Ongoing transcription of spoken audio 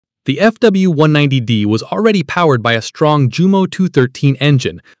The FW-190D was already powered by a strong Jumo 213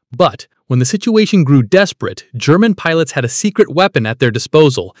 engine, but when the situation grew desperate, German pilots had a secret weapon at their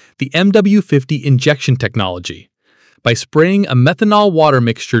disposal, the MW-50 injection technology. By spraying a methanol water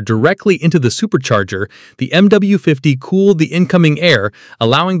mixture directly into the supercharger, the MW-50 cooled the incoming air,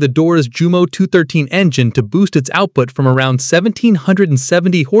 allowing the Dora's Jumo 213 engine to boost its output from around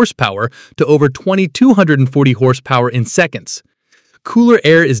 1,770 horsepower to over 2,240 horsepower in seconds. Cooler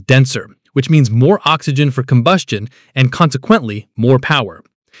air is denser, which means more oxygen for combustion and consequently more power.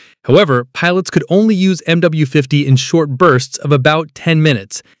 However, pilots could only use MW-50 in short bursts of about 10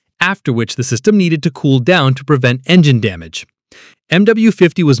 minutes, after which the system needed to cool down to prevent engine damage.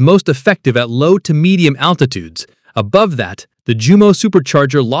 MW-50 was most effective at low to medium altitudes. Above that, the Jumo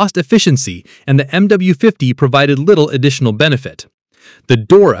supercharger lost efficiency and the MW-50 provided little additional benefit. The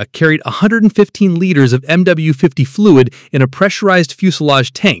Dora carried 115 liters of MW-50 fluid in a pressurized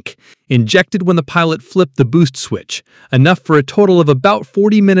fuselage tank, injected when the pilot flipped the boost switch, enough for a total of about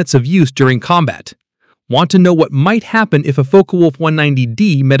 40 minutes of use during combat. Want to know what might happen if a Focke Wulf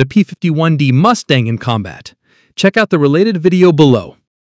 190D met a P-51D Mustang in combat? Check out the related video below.